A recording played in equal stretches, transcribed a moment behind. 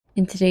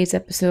In today's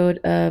episode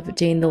of A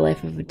Day in the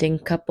Life of a Ding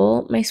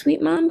Couple, my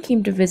sweet mom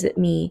came to visit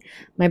me.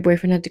 My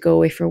boyfriend had to go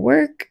away for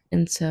work,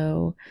 and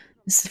so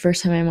this is the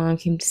first time my mom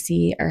came to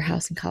see our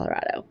house in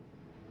Colorado.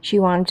 She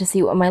wanted to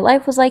see what my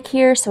life was like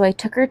here, so I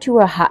took her to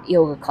a hot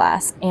yoga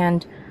class.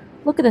 And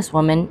look at this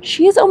woman.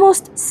 She is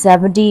almost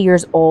 70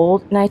 years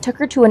old, and I took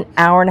her to an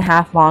hour and a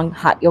half long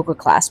hot yoga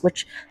class,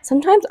 which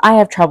sometimes I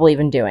have trouble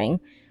even doing.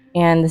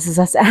 And this is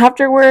us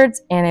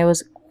afterwards, and it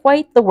was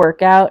quite the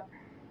workout,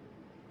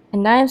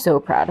 and I am so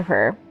proud of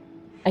her.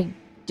 I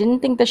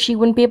didn't think that she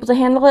wouldn't be able to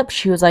handle it, but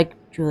she was like,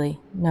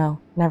 Julie,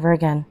 no, never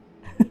again.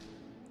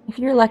 If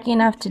you're lucky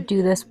enough to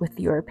do this with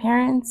your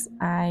parents,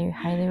 I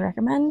highly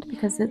recommend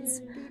because it's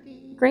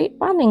a great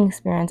bonding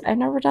experience. I've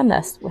never done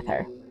this with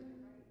her.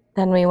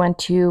 Then we went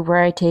to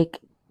where I take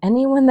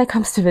anyone that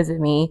comes to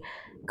visit me,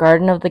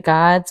 Garden of the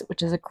Gods,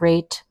 which is a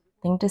great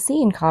thing to see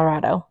in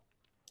Colorado.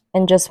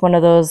 And just one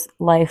of those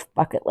life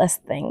bucket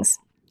list things.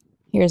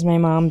 Here's my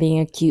mom being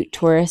a cute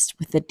tourist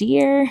with a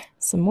deer,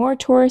 some more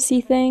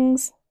touristy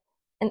things.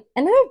 And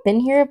I've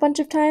been here a bunch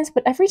of times,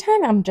 but every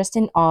time I'm just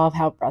in awe of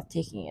how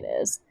breathtaking it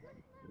is.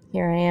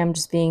 Here I am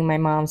just being my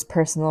mom's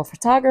personal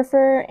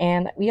photographer,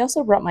 and we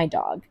also brought my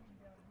dog.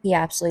 He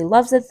absolutely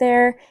loves it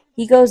there.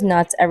 He goes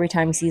nuts every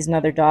time he sees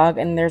another dog,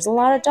 and there's a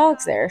lot of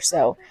dogs there,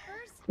 so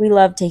we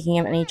love taking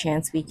him any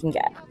chance we can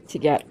get. To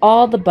get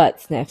all the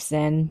butt sniffs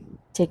in,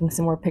 taking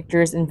some more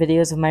pictures and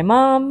videos of my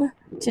mom,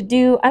 to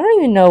do, I don't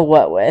even know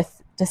what with,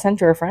 to send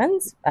to her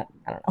friends? I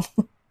don't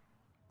know.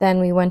 Then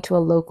we went to a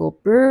local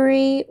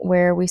brewery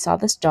where we saw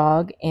this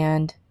dog,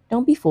 and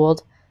don't be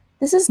fooled,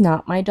 this is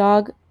not my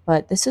dog,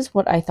 but this is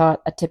what I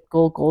thought a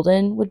typical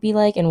golden would be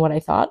like and what I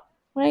thought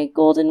my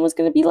golden was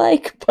going to be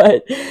like.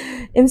 But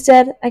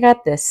instead, I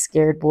got this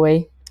scared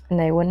boy, and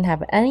I wouldn't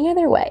have it any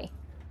other way.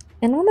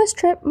 And on this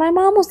trip, my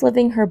mom was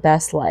living her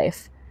best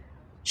life.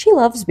 She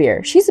loves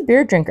beer. She's a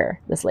beer drinker,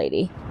 this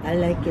lady. I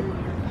like it.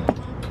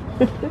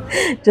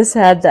 Just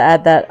had to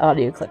add that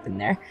audio clip in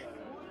there.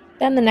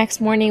 Then the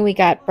next morning, we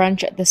got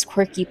brunch at this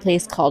quirky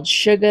place called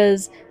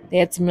Suga's. They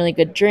had some really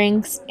good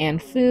drinks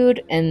and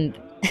food, and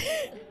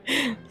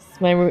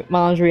my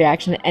mom's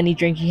reaction to any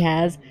drink he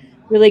has.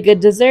 Really good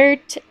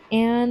dessert,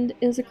 and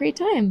it was a great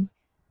time.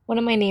 One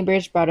of my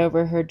neighbors brought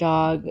over her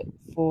dog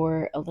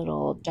for a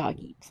little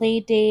doggy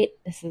play date.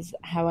 This is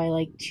how I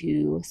like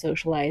to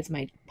socialize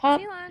my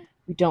pup.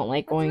 We don't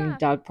like going to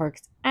dog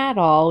parks at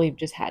all. We've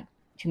just had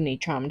too many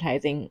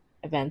traumatizing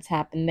events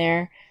happen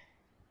there.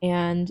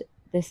 And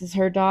this is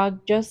her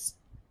dog just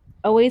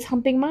always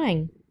humping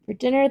mine. For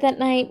dinner that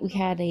night, we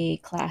had a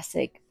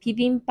classic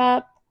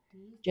bibimbap,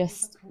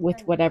 just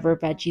with whatever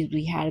veggies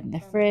we had in the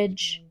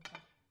fridge.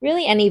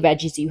 Really, any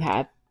veggies you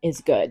have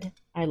is good.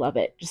 I love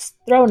it. Just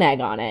throw an egg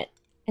on it.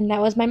 And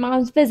that was my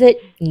mom's visit.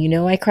 You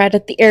know, I cried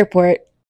at the airport.